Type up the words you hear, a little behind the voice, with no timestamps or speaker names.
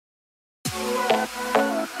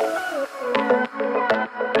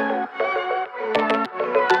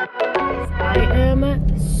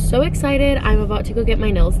so excited. I'm about to go get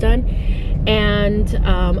my nails done. And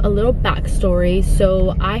a little backstory.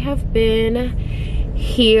 So I have been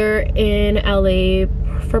here in LA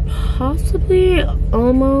for possibly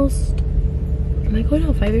almost, am I going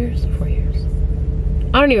on 5 years? 4 years?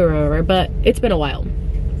 I don't even remember, but it's been a while.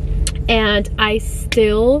 And I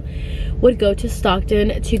still would go to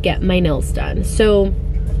Stockton to get my nails done. So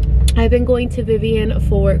I've been going to Vivian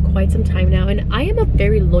for quite some time now, and I am a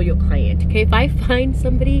very loyal client, okay? If I find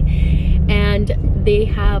somebody and they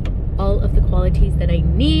have all of the qualities that I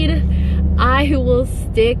need, I will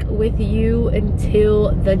stick with you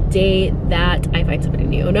until the day that I find somebody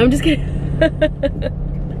new. No, I'm just kidding.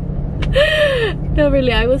 No,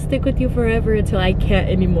 really, I will stick with you forever until I can't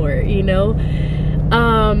anymore, you know?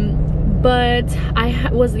 But I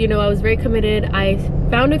was, you know, I was very committed. I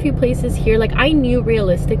found a few places here. Like, I knew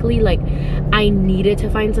realistically, like, I needed to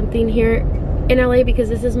find something here in LA because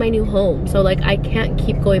this is my new home. So, like, I can't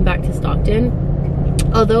keep going back to Stockton.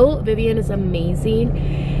 Although Vivian is amazing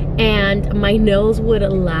and my nails would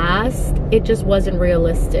last, it just wasn't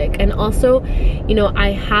realistic. And also, you know,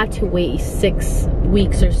 I had to wait 6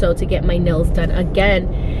 weeks or so to get my nails done again.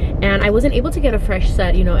 And I wasn't able to get a fresh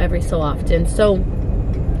set, you know, every so often. So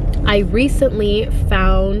I recently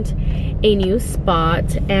found a new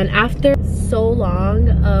spot, and after so long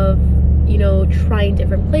of, you know, trying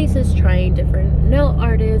different places, trying different nail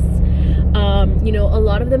artists, you know, a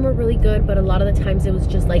lot of them were really good, but a lot of the times it was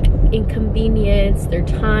just like inconvenience, their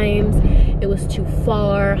times, it was too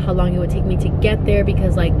far, how long it would take me to get there,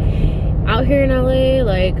 because like out here in LA,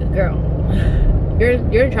 like, girl,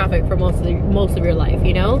 you're in traffic for most of your life,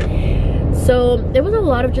 you know? So there was a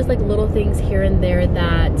lot of just like little things here and there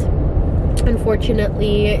that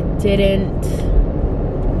unfortunately didn't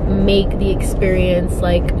make the experience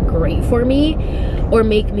like great for me or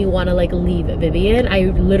make me want to like leave Vivian. I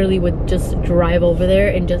literally would just drive over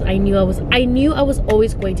there and just, I knew I was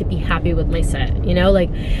always going to be happy with my set, you know? Like,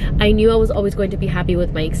 I knew I was always going to be happy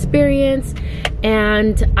with my experience,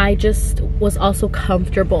 and I just was also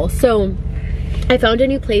comfortable. So I found a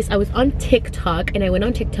new place. I was on TikTok, and I went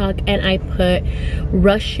on TikTok and I put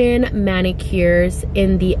Russian manicures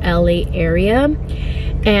in the LA area,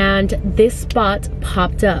 and this spot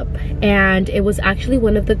popped up, and it was actually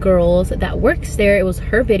one of the girls that works there. It was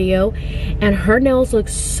her video, and her nails look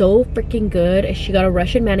so freaking good. She got a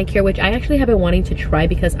Russian manicure, which I actually have been wanting to try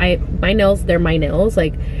because my nails, they're my nails,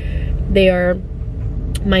 like they are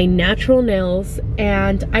my natural nails,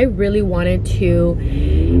 and I really wanted to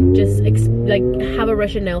just like have a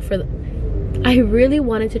Russian nail for I really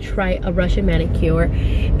wanted to try a Russian manicure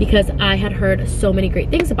because I had heard so many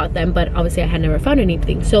great things about them, but obviously I had never found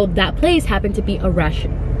anything. So that place happened to be a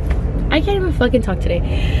Russian, I can't even fucking talk today.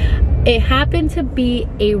 It happened to be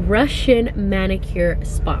a Russian manicure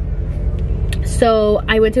spot. So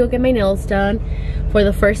I went to go get my nails done for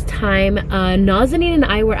the first time. Nazanin and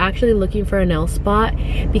I were actually looking for a nail spot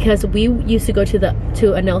because we used to go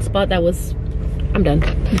to a nail spot that was, I'm done.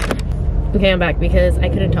 Okay, I'm back because I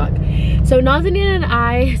couldn't talk. So Nazanin and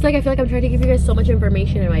I, it's like I feel like I'm trying to give you guys so much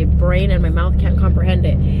information and my brain and my mouth can't comprehend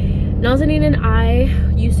it. Nazanin and I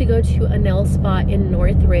used to go to a nail spot in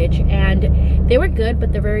Northridge, and they were good,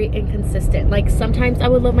 but they're very inconsistent. Like, sometimes I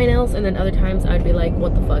would love my nails and then other times I'd be like,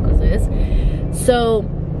 what the fuck was this? So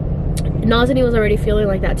Nazanin was already feeling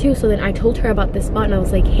like that too. So then I told her about this spot, and I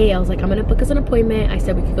was like, hey, I'm gonna book us an appointment. I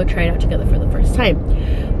said we could go try it out together for the first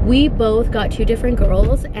time. We both got 2 different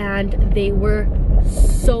girls, and they were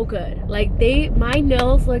so good. Like, my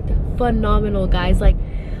nails looked phenomenal, guys. Like,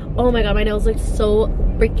 oh my god, my nails looked so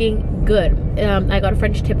freaking good. I got a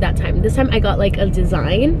French tip that time. This time I got like a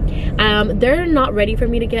design. They're not ready for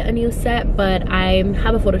me to get a new set, but I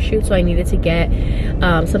have a photo shoot, so I needed to get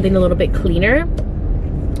something a little bit cleaner.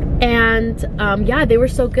 And yeah, they were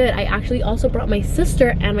so good. I actually also brought my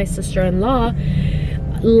sister and my sister-in-law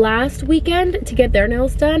last weekend to get their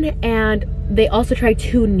nails done, and they also tried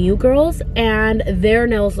 2 new girls, and their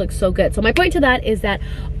nails look so good. So my point to that is that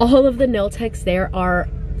all of the nail techs there are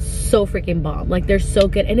so freaking bomb. Like, they're so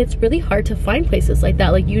good, and it's really hard to find places like that.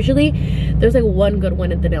 Like, usually there's like one good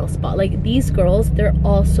one at the nail spot. Like, these girls, they're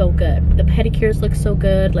all so good. The pedicures look so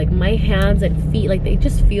good. Like, my hands and feet, like, they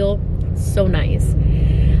just feel so nice.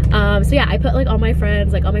 So yeah, I put like all my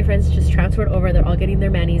friends just transferred over. They're all getting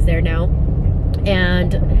their manis there now,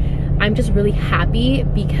 and I'm just really happy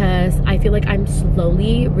because I feel like I'm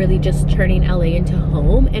slowly really just turning LA into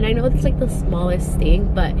home. And I know it's like the smallest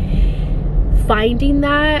thing, but finding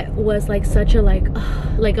that was like such a like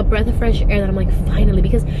a breath of fresh air, that I'm like, finally.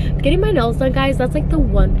 Because getting my nails done, guys, that's like the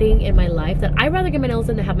one thing in my life that I'd rather get my nails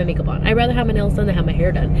done than have my makeup on. I'd rather have my nails done than have my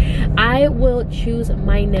hair done. I will choose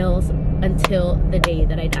my nails until the day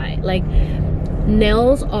that I die. Like,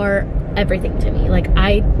 nails are everything to me. Like,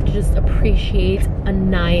 I just appreciate a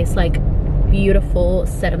nice, like, beautiful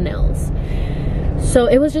set of nails. So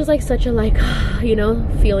it was just like such a like, you know,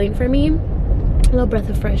 feeling for me, a little breath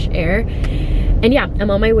of fresh air. And yeah,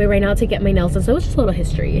 I'm on my way right now to get my nails done. So it's just a little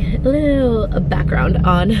history, a little background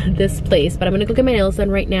on this place. But I'm gonna go get my nails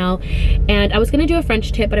done right now. And I was gonna do a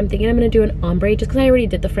French tip, but I'm thinking I'm gonna do an ombre just because I already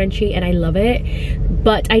did the Frenchie and I love it.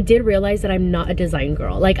 But I did realize that I'm not a design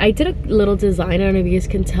girl. Like, I did a little design, I don't know if you guys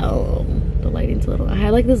can tell, the lighting's a little, I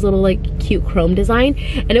had like this little like cute chrome design,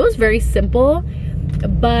 and it was very simple,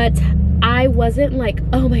 but I wasn't like,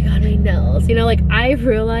 oh my god, my nails, you know. Like, I've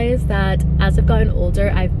realized that as I've gotten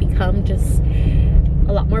older, I've become just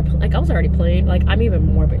a lot more, like, I was already plain, like, I'm even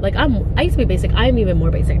more, like, I used to be basic, I'm even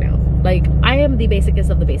more basic now. Like, I am the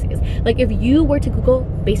basicest of the basicest. Like, if you were to Google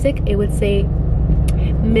basic, it would say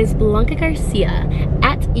Ms. Blanca Garcia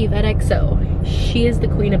at YvetteXO. She is the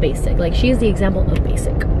queen of basic. Like, she is the example of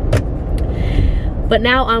basic. But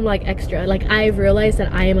now I'm like extra. Like, I've realized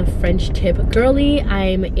that I am a French tip girly.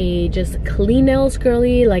 I'm a just clean nails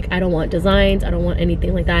girly. Like, I don't want designs, I don't want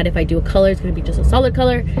anything like that. If I do a color, it's gonna be just a solid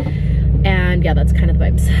color. And yeah, that's kind of the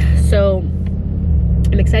vibes. So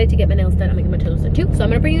I'm excited to get my nails done. I'm gonna get my toes done too. So I'm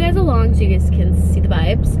gonna bring you guys along so you guys can see the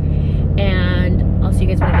vibes, and I'll see you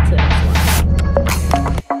guys when I get to the next one.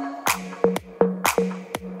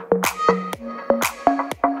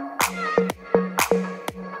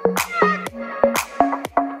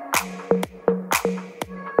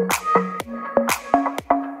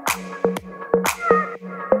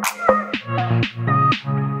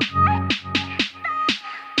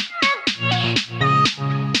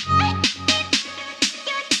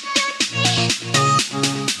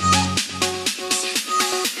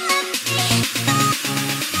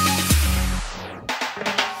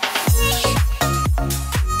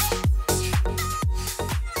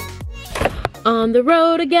 On the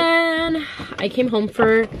road again. I came home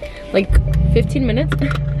for like 15 minutes.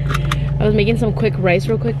 I was making some quick rice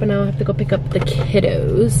real quick, but now I have to go pick up the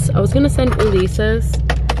kiddos. I was gonna send Ulises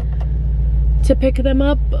to pick them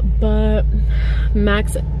up, but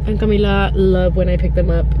Max and Camila love when I pick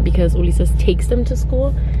them up because Ulises takes them to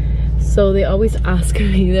school. So they always ask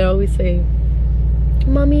me, they always say,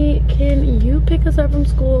 Mommy, can you pick us up from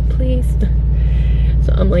school, please?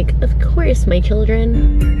 So I'm like, of course, my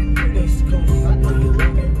children.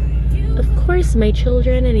 Of course, my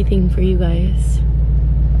children, anything for you guys.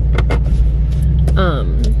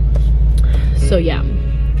 So yeah.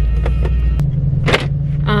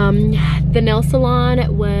 The nail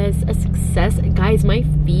salon was a success. Guys, my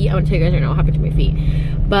feet, I want to tell you guys right now what happened to my feet.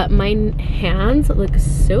 But my hands look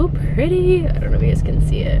so pretty. I don't know if you guys can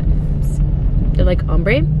see it. They're like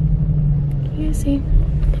ombre. Can you guys see?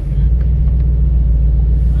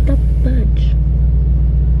 What the fudge?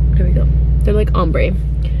 There we go. They're like ombre.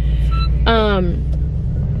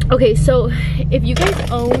 Okay, so if you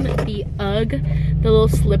guys own the UGG, the little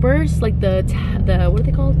slippers, like the what are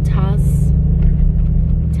they called?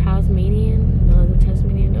 Tasmanian? No, the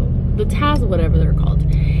Tasmanian, no. The Taz, whatever they're called.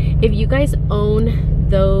 If you guys own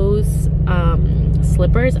those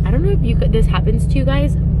slippers, I don't know if this happens to you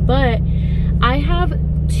guys, but I have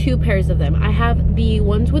two pairs of them. I have the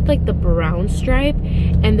ones with like the brown stripe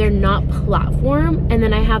and they're not platform, and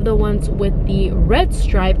then I have the ones with the red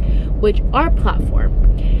stripe which are platform.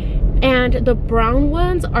 And the brown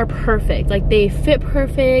ones are perfect. Like, they fit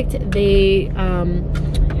perfect. They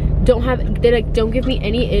don't give me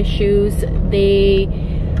any issues. They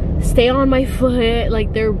stay on my foot.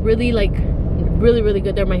 Like, they're really really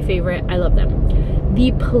good. They're my favorite. I love them.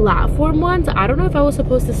 The platform ones, I don't know if I was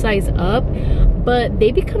supposed to size up, but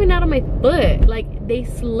they be coming out of my foot. Like, they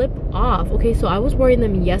slip off. Okay, so I was wearing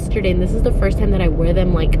them yesterday, and this is the first time that I wear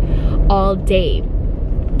them like all day.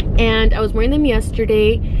 And I was wearing them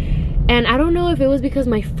yesterday, and I don't know if it was because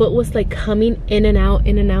my foot was like coming in and out,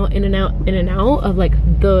 in and out, in and out, in and out of like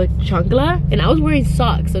the chancla, and I was wearing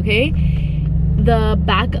socks, okay? The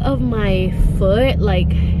back of my foot,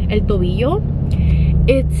 like el tobillo,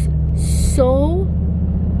 it's so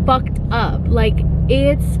fucked up. Like,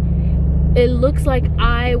 it looks like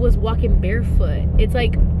I was walking barefoot. It's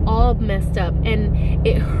like all messed up and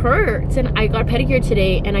it hurts. And I got a pedicure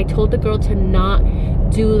today, and I told the girl to not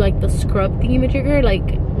do like the scrub thingy majigger,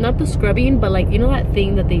 like not the scrubbing, but like, you know that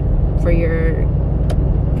thing that they for your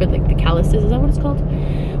for like the calluses, is that what it's called?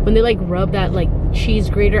 When they like rub that like cheese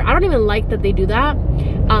grater. I don't even like that they do that,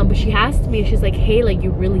 but she asked me, she's like, hey, like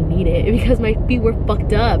you really need it because my feet were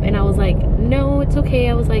fucked up. And I was like, no, it's okay.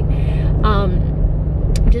 I was like,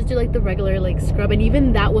 just do like the regular like scrub, and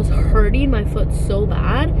even that was hurting my foot so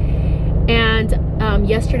bad. And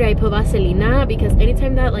yesterday I put Vaselina because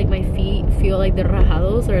anytime that like my feet feel like they're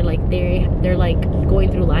rajados or like they're like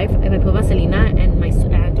going through life, if I put Vaselina and my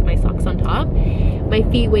socks on top, my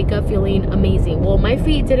feet wake up feeling amazing. Well, my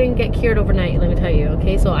feet didn't get cured overnight, let me tell you.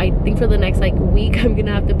 Okay, so I think for the next like week I'm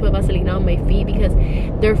gonna have to put Vaselina on my feet because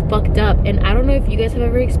they're fucked up. And I don't know if you guys have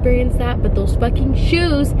ever experienced that, but those fucking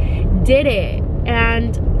shoes did it.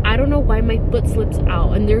 And I don't know why my foot slips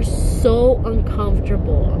out, and they're so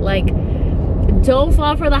uncomfortable. Like, don't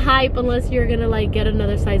fall for the hype unless you're gonna like get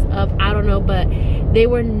another size up. I don't know, but they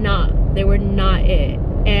were not it.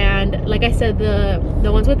 And like I said,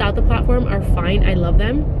 the ones without the platform are fine. I love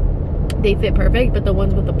them, they fit perfect, but the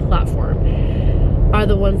ones with the platform are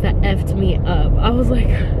the ones that effed me up. I was like,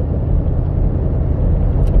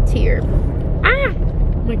 tear. Ah,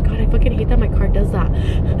 oh my god, I fucking hate that my car does that.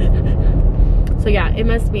 So yeah, it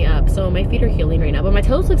messed me up. So my feet are healing right now, but my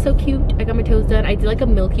toes look so cute. I got my toes done. I did like a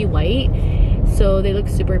milky white, so they look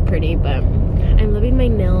super pretty. But I'm loving my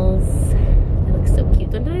nails. They look so cute.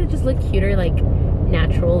 Don't they just look cuter, like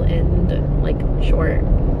natural and like short?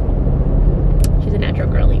 She's a natural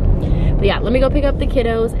girly. But yeah, let me go pick up the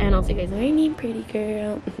kiddos and I'll see you guys. I need pretty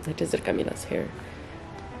girl. I just did Camila's hair.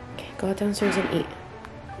 Okay, go downstairs and eat.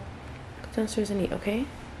 Go downstairs and eat, okay?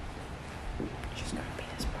 She's gonna be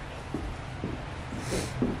this morning.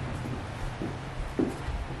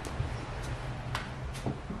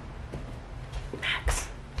 Max.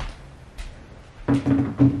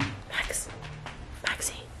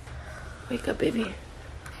 Maxie. Wake up, baby.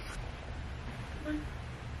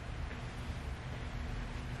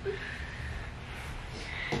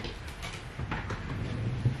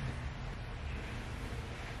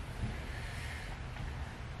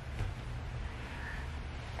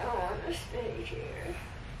 Stay here.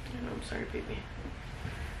 I know, I'm sorry, baby.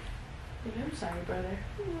 Baby, I'm sorry, brother.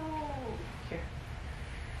 No. Here.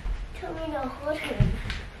 Tell me to hold him.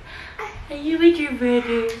 Are you with your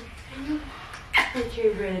brother? Are you with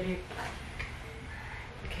your brother?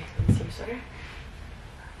 Okay, let me see your sweater.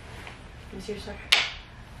 Let me see your sweater.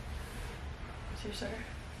 Let me see your sweater.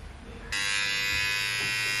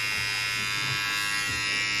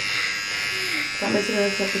 Stop messing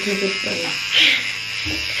around with the changes, brother.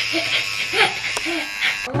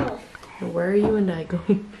 Oh. Where are you and I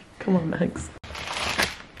going? Come on, Max.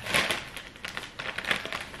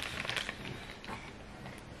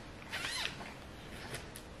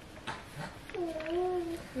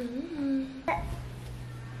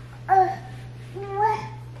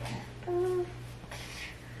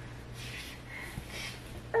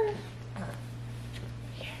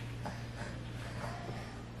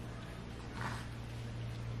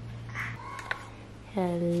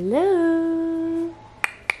 Hello.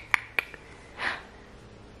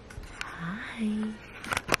 Hi.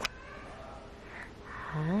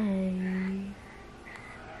 Hi.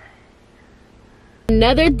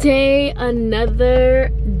 Another day, another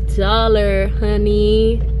dollar,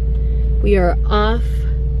 honey. We are off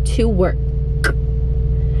to work.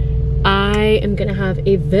 I am gonna have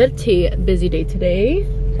a very busy day today.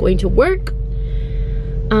 Going to work.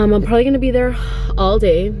 I'm probably gonna be there all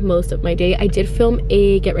day, most of my day. I did film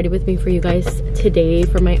a get ready with me for you guys today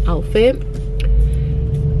for my outfit.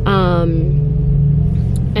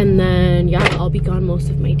 And then yeah, I'll be gone most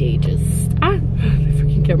of my day. Just my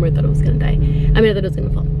freaking camera, I thought it was gonna die. I mean, I thought it was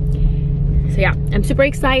gonna fall. So yeah, I'm super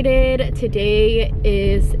excited. Today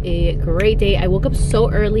is a great day. I woke up so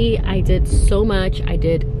early. I did so much. I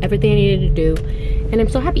did everything I needed to do, and I'm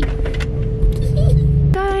so happy.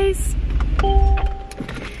 Guys.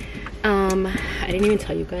 I didn't even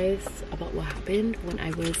tell you guys about what happened when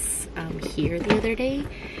I was here the other day.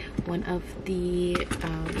 One of the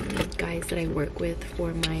guys that I work with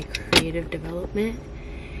for my creative development,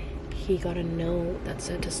 he got a note that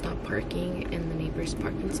said to stop parking in the neighbor's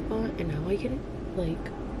parking spot, and now I get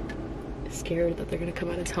like scared that they're gonna come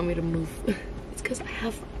out and tell me to move. It's because I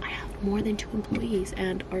have more than 2 employees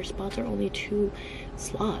and our spots are only 2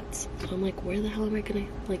 slots. So I'm like, where the hell am I gonna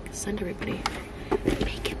like send everybody?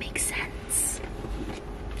 Make it make sense.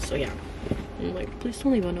 So yeah, I'm like, please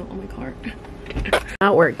don't leave a note on my car.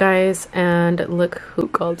 At work, guys, and look who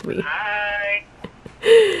called me. Hi.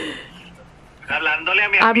 I'm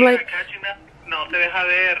like,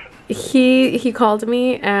 he called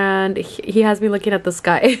me and he has me looking at the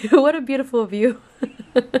sky. What a beautiful view.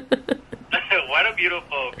 What a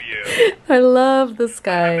beautiful view. I love the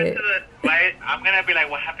sky. I'm gonna be like,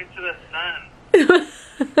 what happened to the sun?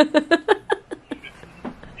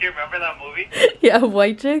 Do you remember that movie? Yeah,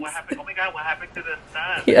 White Chicks. What happened? Oh my god, what happened to the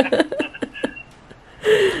sun? Yeah.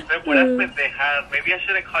 Puras pendejadas. Maybe I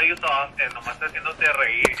shouldn't call you so often. Nomás haciéndote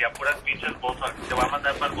reír. Ya puras pinches Botox. Te voy a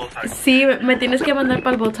mandar para el Botox. Sí, me tienes que mandar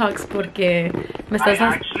para el Botox porque me estás... I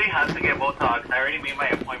actually have to get Botox. I already made my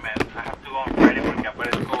appointment. I have to go on Friday porque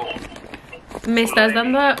aparezco... Me estás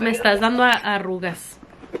dando arrugas.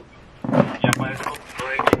 Ya aparezco todo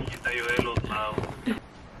de viejita yo de los lados.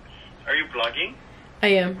 Are you vlogging?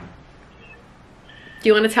 I am. Do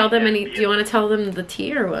you want to tell them the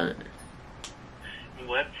tea or what?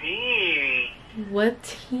 What tea? What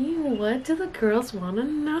tea? What do the girls want to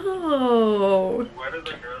know? What do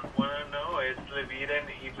the girls want to know? It's Levita and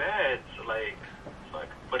Yvette. Like, fuck.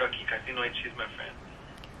 Pero aquí casi no hay chisme, friend.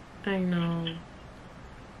 I know.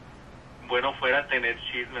 Bueno, fuera tener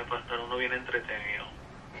chisme para estar uno bien entretenido.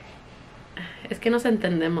 Es que nos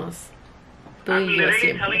entendemos. Tú I'm y yo literally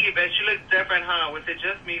siempre. telling Yvette she looks different, huh? Was it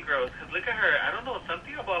just me, girls? Because look at her. I don't know.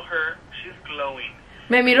 Something about her. She's glowing.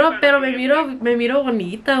 Me miro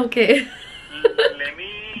bonita, ¿o qué? Let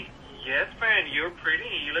me... Yes, friend, you're pretty.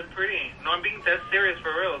 You look pretty. No, I'm being dead serious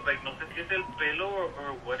for real. Like, no sé si es el pelo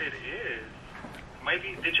or what it is. Might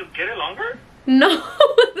be... Did you get it longer? No,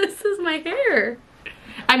 this is my hair.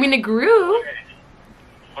 I mean, it grew. Okay.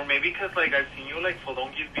 Or maybe because, like, I've seen you, like,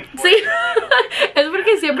 fodonguis before. Sí, es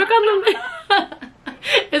porque siempre cuando me...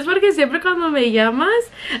 Es porque siempre cuando me llamas,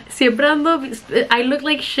 siempre ando... I look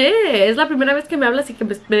like shit. Es la primera vez que me hablas y que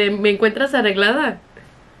me encuentras arreglada.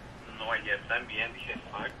 No, ayer también dije,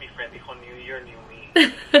 fuck, mi friend dijo New Year, New Me.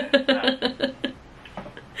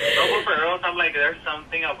 No, for real, I'm like, there's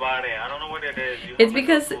something about it. I don't know what it is. Es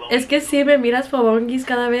because, es que sí, me miras fodonguis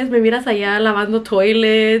cada vez. Me miras allá lavando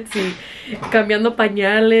toilets y cambiando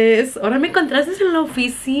pañales. Ahora me encontraste en la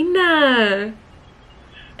oficina.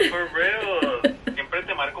 For real. Siempre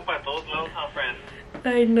te marco para todos lados, huh, friend?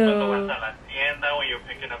 I Cuando vas know. a la tienda, when you're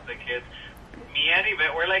picking up the kids. Me and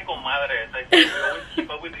Yvette, we're like comadres. I think we always keep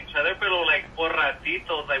up with each other, pero like por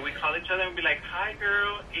ratitos. Like we call each other and be like, hi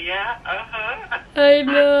girl, yeah, I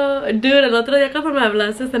know. Dude, el otro día cuando me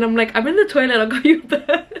hablaste, and I'm like, I'm in the toilet, I'll call you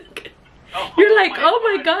back. Oh, You're like, oh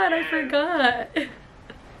my god, I yes. forgot.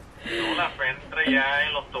 No, la friend traía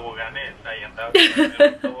en los toboganes. Ahí andaba en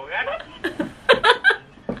los toboganes.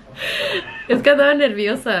 Es que andaba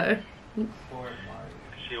nerviosa.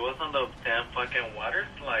 She was on the damn fucking water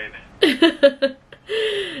slide.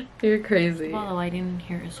 You're crazy. Well, the lighting in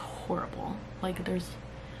here is horrible. Like, there's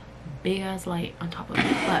big ass light on top of it.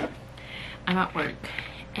 But I'm at work,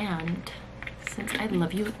 and since I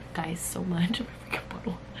love you guys so much,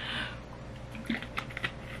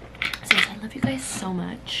 since I love you guys so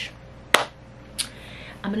much,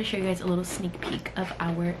 I'm gonna show you guys a little sneak peek of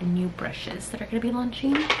our new brushes that are gonna be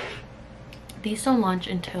launching. These don't launch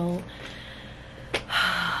until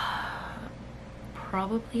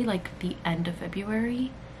probably like the end of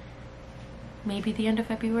February, maybe the end of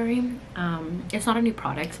February. It's not a new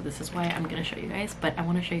product, so this is why I'm gonna show you guys, but I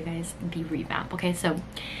want to show you guys the revamp. Okay, so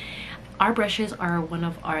our brushes are one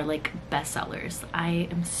of our like best sellers. I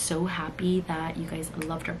am so happy that you guys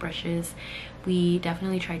loved our brushes. We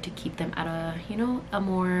definitely tried to keep them at a, you know, a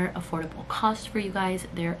more affordable cost for you guys.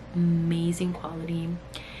 They're amazing quality.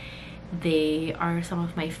 They are some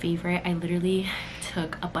of my favorite. I literally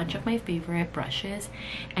took a bunch of my favorite brushes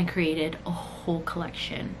and created a whole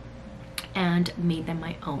collection and made them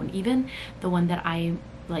my own. Even the one that I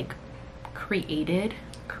like created,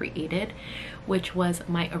 which was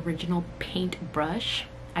my original paint brush.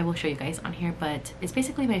 I will show you guys on here, but it's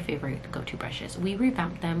basically my favorite go-to brushes. We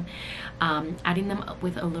revamped them, adding them up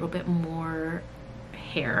with a little bit more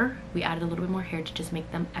hair. We added a little bit more hair to just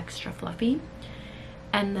make them extra fluffy.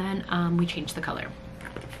 And then we changed the color.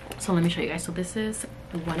 So let me show you guys. So this is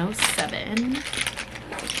 107.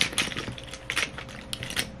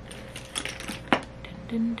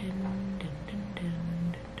 Dun, dun, dun, dun,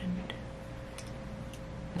 dun, dun,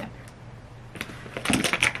 dun.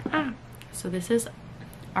 Okay. So this is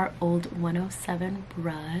our old 107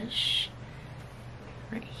 brush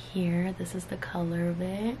right here. This is the color of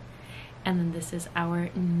it. And then this is our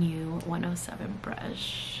new 107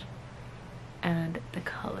 brush and the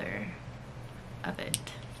color of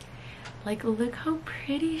it. Like, look how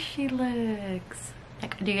pretty she looks.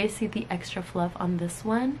 Like, do you guys see the extra fluff on this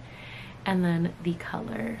one? And then the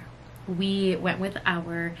color. We went with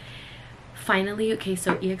our finally, okay,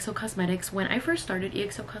 so EXO Cosmetics. When I first started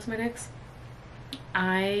EXO Cosmetics,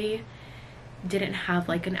 I didn't have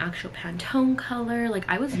like an actual Pantone color. Like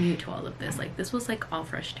I was new to all of this. Like this was like all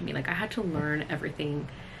fresh to me. Like I had to learn everything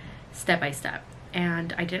step by step,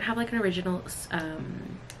 and I didn't have like an original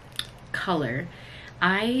color.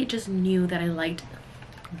 I just knew that I liked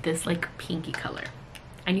this like pinky color.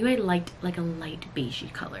 I knew I liked like a light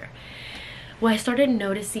beigey color. Well, I started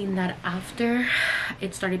noticing that after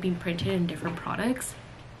it started being printed in different products,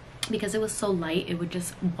 because it was so light, it would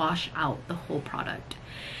just wash out the whole product.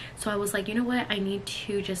 So I was like, you know what, I need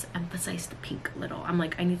to just emphasize the pink a little. I'm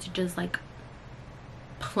like, I need to just like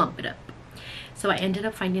plump it up. So I ended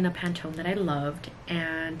up finding a Pantone that I loved,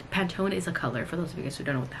 and Pantone is a color, for those of you guys who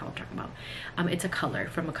don't know what the hell I'm talking about. It's a color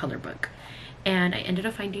from a color book, and I ended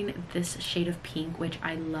up finding this shade of pink, which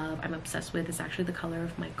I love. I'm obsessed with. It's actually the color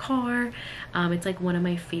of my car. It's like one of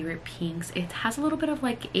my favorite pinks. It has a little bit of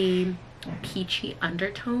like a peachy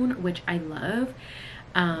undertone, which I love.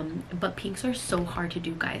 But pinks are so hard to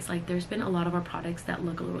do, guys. Like there's been a lot of our products that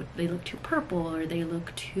look a little, they look too purple, or they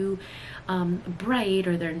look too bright,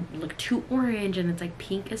 or they look too orange, and it's like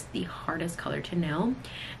pink is the hardest color to nail.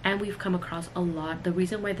 And we've come across a lot. The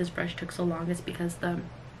reason why this brush took so long is because the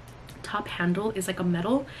top handle is like a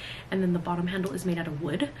metal, and then the bottom handle is made out of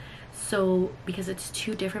wood. So because it's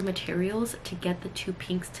two different materials, to get the two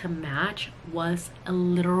pinks to match was a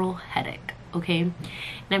literal headache. Okay, and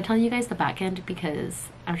I'm telling you guys the back end because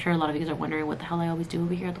I'm sure a lot of you guys are wondering what the hell I always do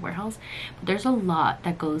over here at the warehouse. But there's a lot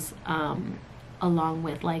that goes along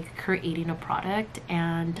with like creating a product,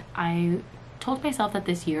 and I told myself that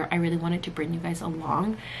this year I really wanted to bring you guys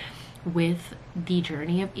along with the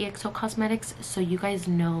journey of EXO Cosmetics, so you guys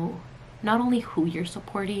know not only who you're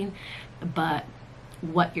supporting but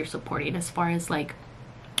what you're supporting, as far as like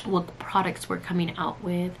what products we're coming out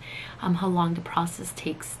with, how long the process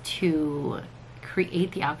takes to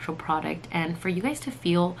create the actual product, and for you guys to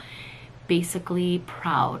feel basically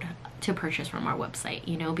proud to purchase from our website,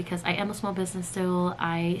 you know, because I am a small business still.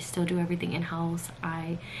 I still do everything in-house.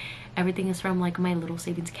 Everything is from like my little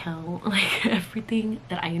savings account. Like everything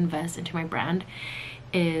that I invest into my brand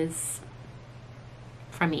is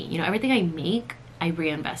from me, you know. Everything I make, I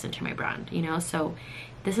reinvest into my brand, you know. So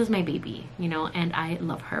this is my baby, you know, and I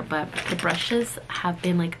love her. But the brushes have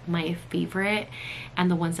been like my favorite and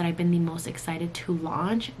the ones that I've been the most excited to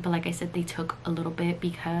launch. But like I said, they took a little bit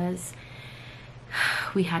because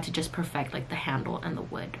we had to just perfect like the handle and the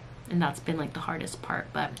wood, and that's been like the hardest part.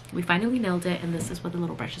 But we finally nailed it, and this is what the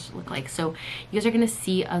little brushes look like. So you guys are gonna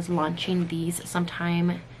see us launching these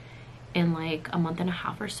sometime in like a month and a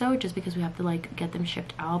half or so, just because we have to like get them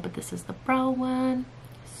shipped out. But this is the brow one,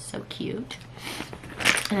 so cute.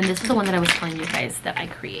 And then this is the one that I was telling you guys that I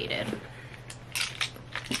created.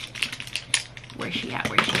 Where's she at?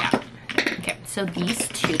 Where's she at? Okay, so these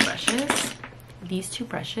two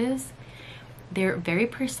brushes, they're very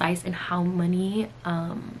precise in how many,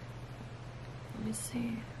 let me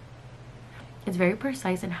see. It's very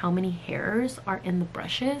precise in how many hairs are in the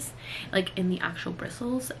brushes, like in the actual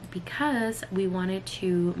bristles, because we wanted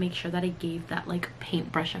to make sure that it gave that like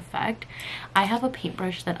paintbrush effect. I have a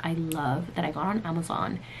paintbrush that I love that I got on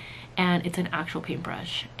Amazon, and it's an actual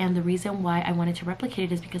paintbrush. And the reason why I wanted to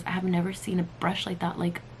replicate it is because I have never seen a brush like that,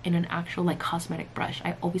 like in an actual like cosmetic brush.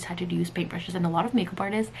 I always had to use paintbrushes, and a lot of makeup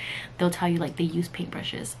artists, they'll tell you like they use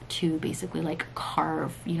paintbrushes to basically like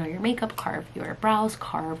carve, you know, your makeup, carve your brows,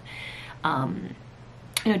 carve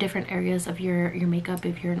you know, different areas of your makeup.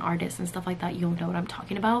 If you're an artist and stuff like that, you'll know what I'm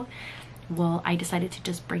talking about. Well, I decided to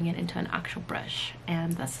just bring it into an actual brush,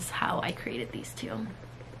 and this is how I created these two.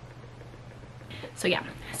 So yeah,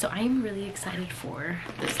 so I'm really excited for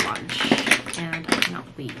this launch, and I cannot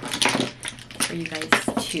wait for you guys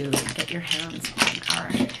to get your hands on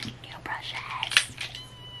our new brushes.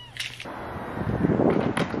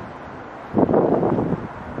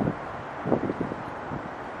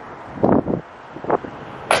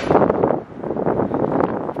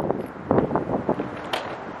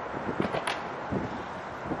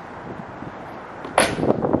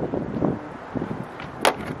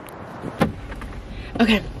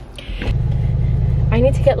 Okay, I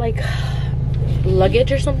need to get like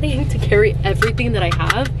luggage or something to carry everything that I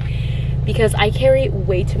have, because I carry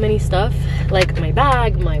way too many stuff. Like my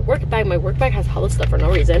bag, my work bag has hella stuff for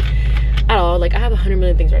no reason at all. Like I have 100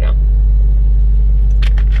 million things right now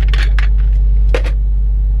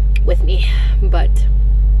with me, but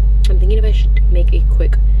I'm thinking if I should make a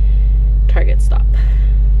quick Target stop.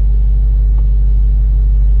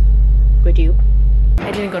 Would you? I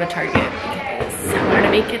didn't go to Target because I wanted to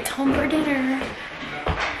make it home for dinner.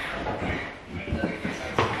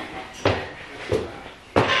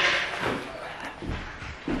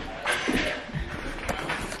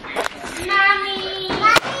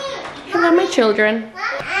 Hello, my children.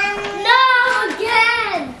 No,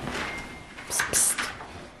 again. Psst, psst.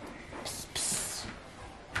 Psst, psst.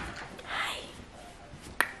 Hi.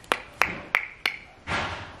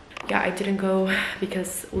 Yeah, I didn't go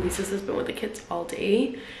because Ulysses has been with the kids all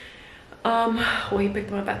day. Well, he picked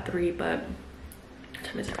them up at 3, but what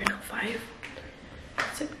time is it right now? 5?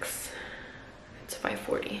 6? It's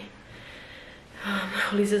 5:40.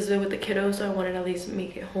 Ulysses has been with the kiddos, so I wanted to at least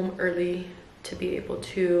make it home early to be able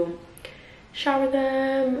to shower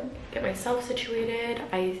them, get myself situated.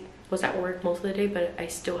 I was at work most of the day, but I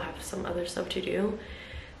still have some other stuff to do.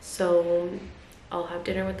 So I'll have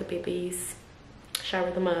dinner with the babies,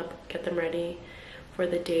 shower them up, get them ready for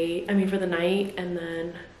the day, for the night, and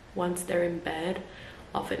then once they're in bed,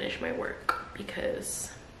 I'll finish my work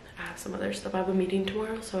because I have some other stuff. I have a meeting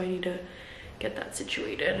tomorrow, so I need to get that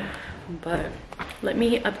situated. But let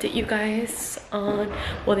me update you guys on,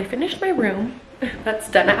 well, they finished my room. That's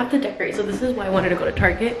done. I have to decorate, so this is why I wanted to go to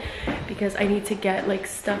Target, because I need to get like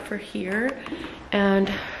stuff for here.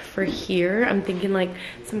 And for here, I'm thinking like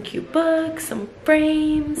some cute books, some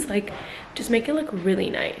frames, like just make it look really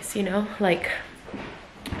nice, you know, like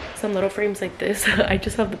some little frames like this. I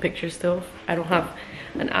just have the picture still. I don't have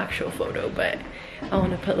an actual photo, but I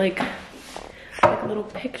want to put like little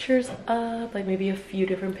pictures up, like maybe a few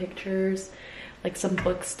different pictures, like some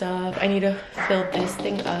book stuff. I need to fill this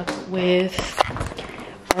thing up with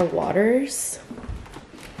our waters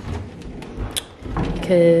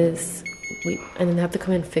because and then have to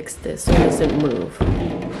come and fix this so it doesn't move.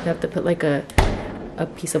 We have to put like a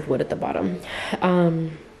piece of wood at the bottom.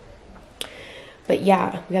 But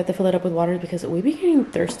yeah, we have to fill it up with water because we be getting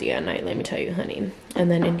thirsty at night, let me tell you, honey. And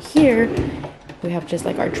then in here we have just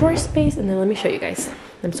like our drawer space, and then let me show you guys.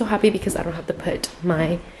 I'm so happy because I don't have to put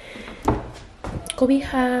my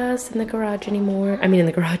cobijas in the garage anymore. I mean in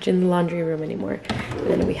the garage, in the laundry room anymore. And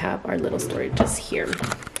then we have our little storage just here.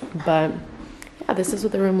 But yeah, this is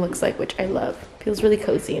what the room looks like, which I love. Feels really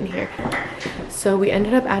cozy in here. So we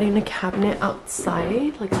ended up adding a cabinet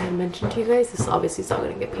outside, like I had mentioned to you guys. This obviously is all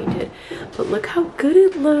gonna get painted, but look how good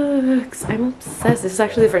it looks. I'm obsessed. This is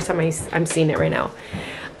actually the first time I'm seeing it right now.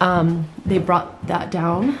 They brought that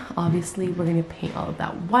down. Obviously we're gonna paint all of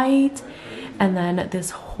that white, and then this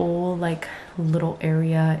whole like little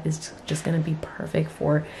area is just gonna be perfect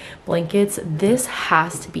for blankets. This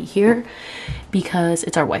has to be here because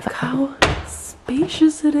it's our Wi-Fi. Look how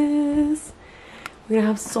spacious it is. We're gonna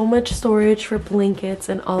have so much storage for blankets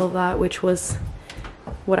and all of that, which was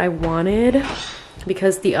what I wanted,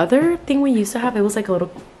 because the other thing we used to have, it was like a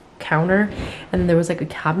little counter and then there was like a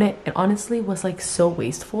cabinet. It honestly was like so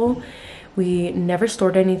wasteful. We never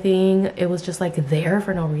stored anything. It was just like there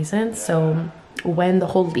for no reason. So when the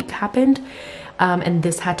whole leak happened and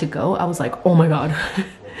this had to go, I was like, oh my god.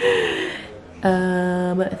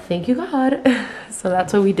 Thank you God. So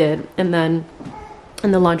that's what we did. And then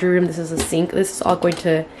in the laundry room, this is a sink. This is all going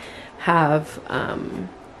to have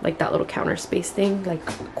like that little counter space thing, like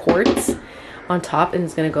quartz on top, and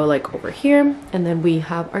it's gonna go like over here. And then we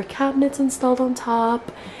have our cabinets installed on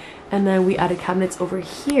top, and then we added cabinets over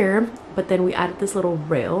here, but then we added this little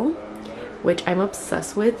rail, which I'm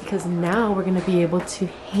obsessed with, because now we're gonna be able to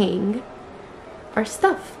hang our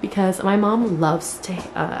stuff, because my mom loves to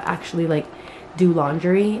actually like do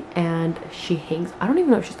laundry, and she hangs. I don't even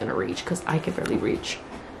know if she's gonna reach because I can barely reach.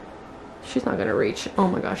 She's not gonna reach. Oh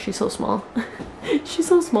my gosh, she's so small. She's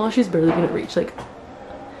so small, she's barely gonna reach, like.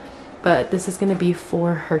 But this is gonna be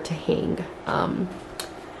for her to hang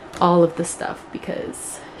all of the stuff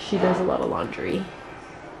because she does a lot of laundry.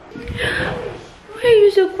 Why are you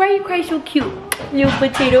so cry? You cry so cute, little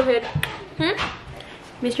potato head.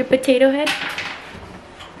 Mr. Potato Head.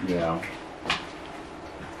 Yeah.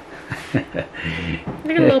 Look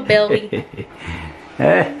at a little belly.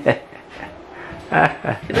 It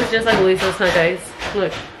looks just like Elisa's, huh guys?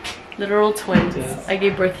 Look, literal twins. I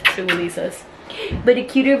gave birth to Elisa's, but a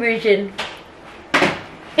cuter version.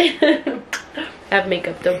 I have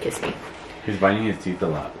makeup, don't kiss me. He's biting his teeth a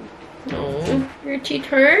lot. Oh, your teeth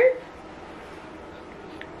hurt?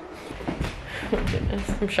 Oh my goodness,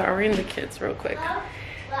 I'm showering the kids real quick.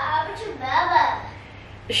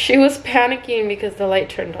 She was panicking because the light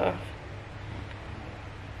turned off.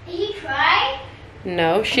 Did he cry?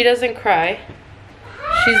 No, she doesn't cry.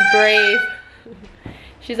 She's brave.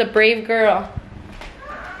 She's a brave girl.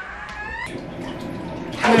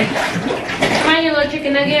 Come on. Come on, you little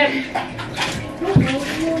chicken nugget. What time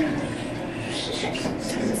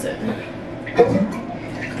is it?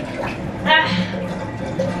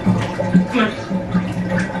 Come on.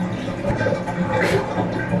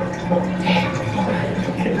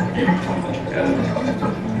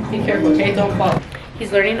 Be careful, okay? Don't fall.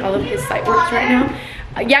 He's learning all of his sight words right now.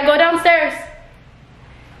 Yeah, go downstairs.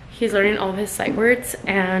 He's learning all of his sight words,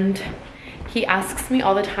 and he asks me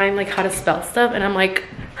all the time like how to spell stuff, and I'm like,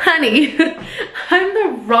 honey, I'm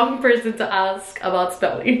the wrong person to ask about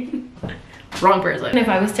spelling. Wrong person. And if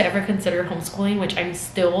I was to ever consider homeschooling, which I'm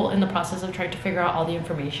still in the process of trying to figure out all the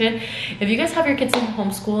information, if you guys have your kids in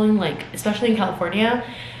homeschooling, like especially in California,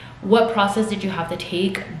 what process did you have to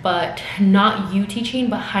take? But not you teaching,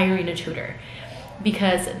 but hiring a tutor.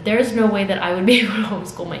 Because there's no way that I would be able to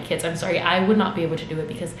homeschool my kids. I'm sorry, I would not be able to do it,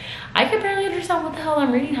 because I could barely understand what the hell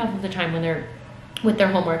I'm reading half of the time when they're with their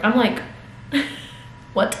homework. I'm like,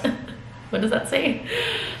 what? What does that say?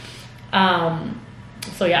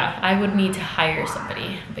 So yeah, I would need to hire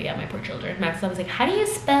somebody. But yeah, my poor children. Max was like, how do you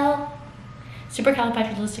spell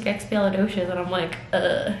supercalifragilisticexpialidocious? And I'm like,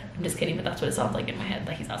 I'm just kidding, but that's what it sounds like in my head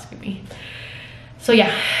that he's asking me. So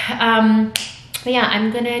yeah, but yeah,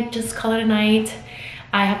 I'm gonna just call it a night.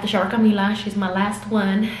 I have to shower Camila, she's my last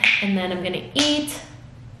one, and then I'm gonna eat,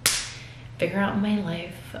 figure out my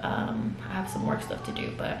life. I have some work stuff to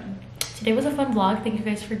do, but today was a fun vlog. Thank you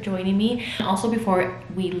guys for joining me. And also, before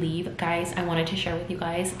we leave, guys, I wanted to share with you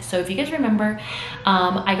guys. So if you guys remember,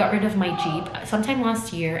 I got rid of my Jeep sometime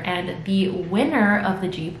last year, and the winner of the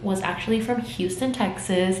Jeep was actually from Houston,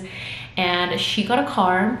 Texas, and she got a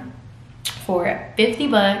car for 50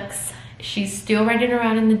 bucks. She's still riding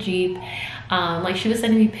around in the Jeep. Like, she was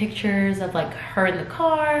sending me pictures of like her in the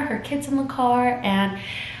car, her kids in the car, and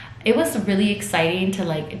it was really exciting to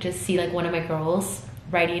like just see like one of my girls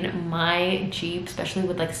riding my Jeep, especially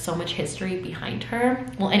with like so much history behind her.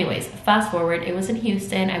 Well, anyways, fast forward, it was in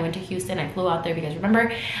Houston. I went to Houston, I flew out there. If you guys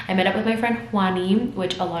remember, I met up with my friend Juani,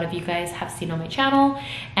 which a lot of you guys have seen on my channel,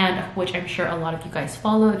 and which I'm sure a lot of you guys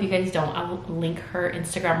follow. If you guys don't, I will link her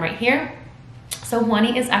Instagram right here. So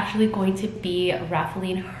Juani is actually going to be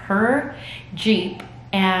raffling her Jeep,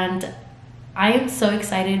 and I am so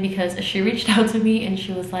excited because she reached out to me and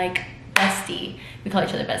she was like, bestie, we call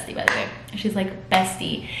each other bestie, by the way. She's like,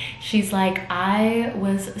 bestie, she's like, I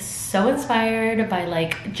was so inspired by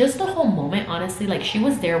like just the whole moment, honestly. Like, she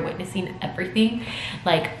was there witnessing everything,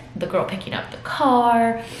 like the girl picking up the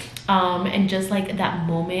car, and just like that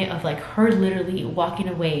moment of like her literally walking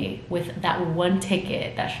away with that one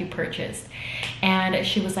ticket that she purchased. And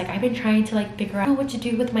she was like, I've been trying to like figure out what to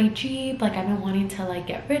do with my Jeep. Like, I've been wanting to like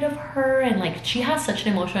get rid of her, and like she has such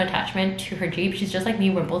an emotional attachment to her Jeep. She's just like me,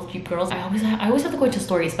 we're both Jeep girls. I always have to go into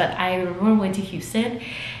stories, but I remember when we went to Houston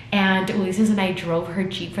and Ulysses and I drove her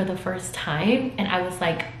Jeep for the first time, and I was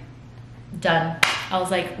like, done. I was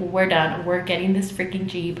like, we're done, we're getting this freaking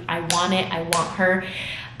Jeep. I want it, I want her.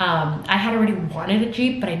 I had already wanted a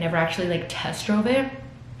Jeep, but I never actually like test drove it.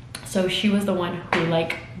 So she was the one who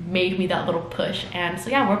like made me that little push. And so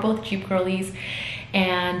yeah, we're both Jeep girlies.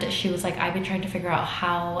 And she was like, I've been trying to figure out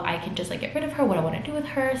how I can just like get rid of her, what I want to do with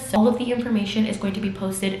her. So all of the information is going to be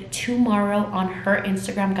posted tomorrow on her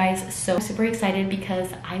Instagram, guys. So I'm super excited because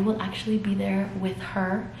I will actually be there with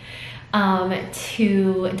her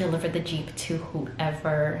to deliver the Jeep to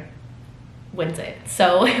whoever wins it.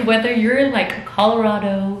 So whether you're in like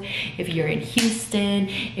Colorado, if you're in Houston,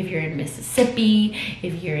 if you're in Mississippi,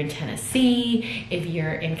 if you're in Tennessee, if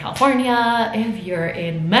you're in California, if you're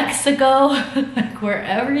in Mexico, like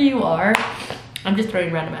wherever you are, I'm just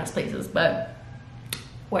throwing random ass places, but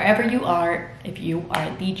wherever you are, if you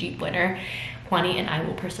are the Jeep winner, Juani and I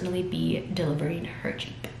will personally be delivering her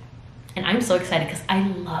Jeep. And I'm so excited because I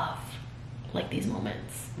love like these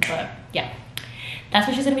moments. But yeah, that's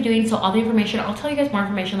what she's gonna be doing. So all the information, I'll tell you guys more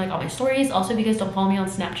information like on my stories. Also, if you guys don't follow me on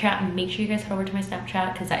Snapchat, make sure you guys head over to my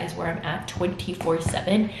Snapchat, because that is where I'm at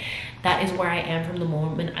 24/7. That is where I am from the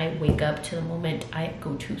moment I wake up to the moment I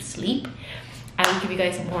go to sleep. I will give you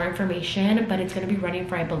guys more information, but it's gonna be running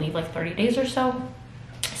for, I believe, like 30 days or so.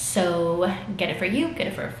 So get it for you, get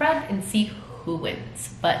it for a friend, and see who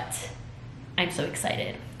wins. But I'm so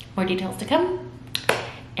excited. More details to come.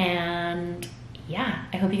 And yeah,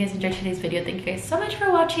 I hope you guys enjoyed today's video. Thank you guys so much for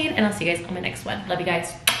watching, and I'll see you guys on my next one. Love you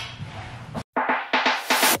guys.